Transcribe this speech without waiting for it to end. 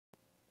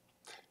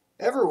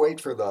Ever wait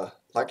for the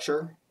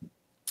lecture?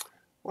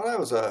 When I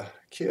was a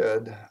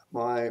kid,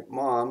 my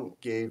mom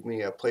gave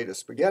me a plate of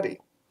spaghetti,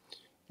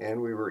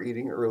 and we were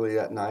eating early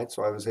that night,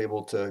 so I was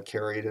able to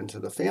carry it into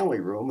the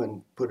family room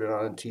and put it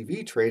on a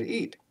TV tray to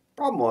eat.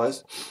 Problem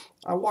was,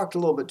 I walked a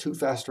little bit too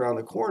fast around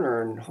the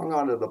corner and hung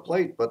onto the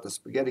plate, but the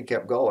spaghetti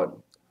kept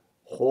going.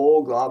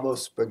 Whole glob of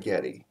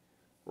spaghetti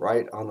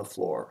right on the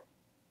floor.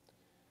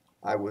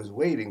 I was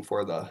waiting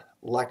for the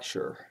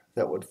lecture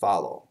that would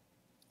follow.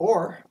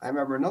 Or I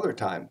remember another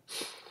time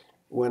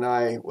when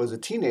I was a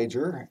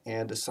teenager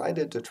and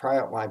decided to try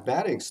out my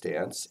batting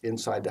stance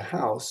inside the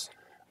house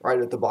right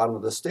at the bottom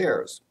of the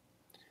stairs.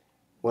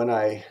 When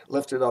I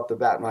lifted up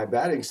my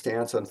batting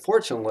stance,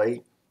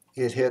 unfortunately,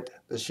 it hit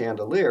the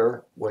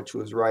chandelier, which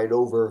was right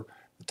over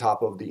the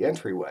top of the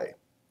entryway.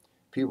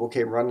 People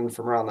came running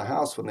from around the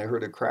house when they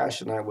heard it crash,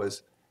 and I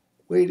was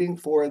waiting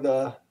for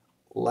the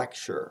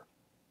lecture.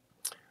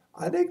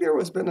 I think there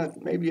was been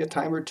maybe a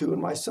time or two when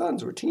my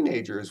sons were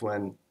teenagers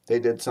when they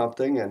did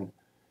something and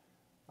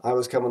I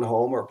was coming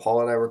home, or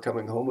Paul and I were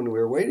coming home, and we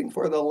were waiting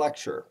for the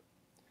lecture.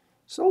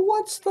 So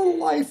what's the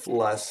life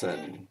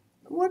lesson?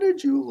 What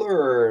did you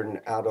learn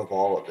out of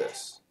all of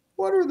this?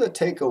 What are the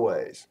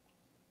takeaways?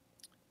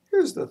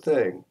 Here's the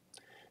thing.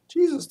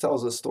 Jesus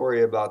tells a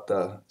story about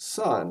the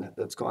son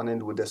that's gone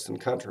into a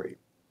distant country.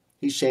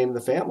 He shamed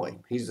the family.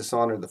 He's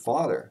dishonored the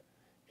father.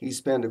 He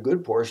spent a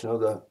good portion of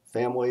the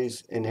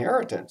family's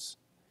inheritance.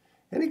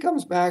 And he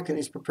comes back and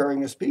he's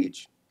preparing a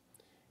speech.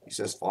 He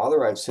says,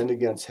 "Father, I've sinned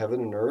against heaven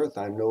and earth.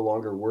 I'm no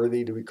longer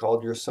worthy to be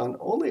called your son.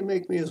 Only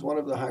make me as one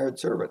of the hired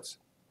servants."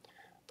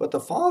 But the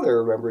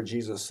father, remember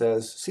Jesus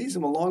says, sees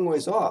him a long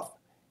ways off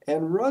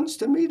and runs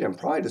to meet him,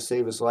 probably to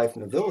save his life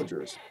from the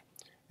villagers.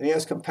 And he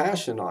has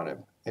compassion on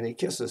him and he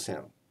kisses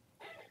him.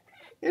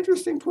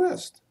 Interesting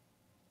twist.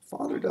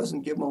 Father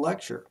doesn't give him a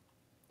lecture.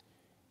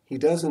 He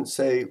doesn't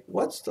say,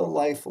 "What's the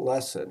life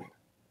lesson?"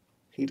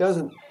 He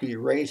doesn't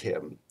berate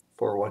him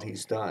for what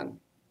he's done.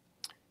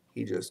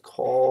 He just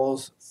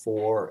calls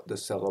for the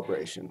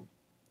celebration.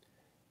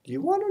 Do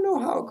you want to know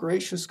how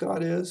gracious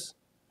God is?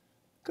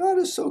 God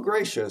is so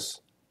gracious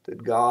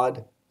that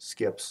God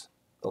skips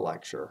the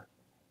lecture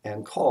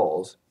and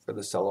calls for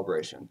the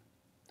celebration.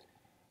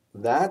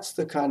 That's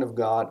the kind of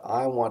God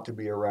I want to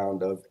be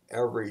around of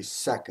every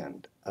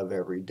second of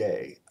every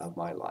day of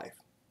my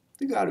life.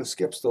 The God who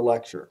skips the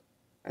lecture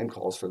and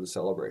calls for the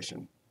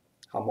celebration.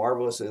 How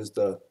marvelous is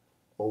the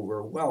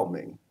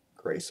overwhelming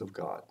grace of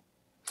God.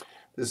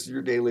 This is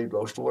your daily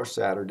devotional or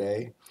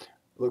Saturday.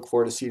 Look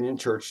forward to seeing you in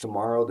church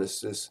tomorrow.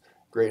 This is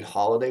great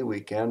holiday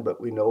weekend,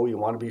 but we know you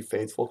want to be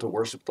faithful to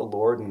worship the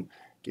Lord and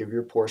give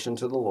your portion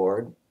to the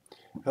Lord.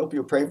 I hope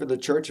you'll pray for the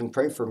church and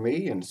pray for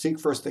me and seek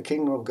first the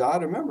kingdom of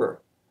God.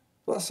 Remember,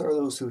 blessed are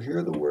those who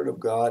hear the word of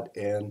God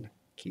and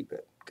keep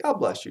it. God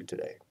bless you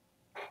today.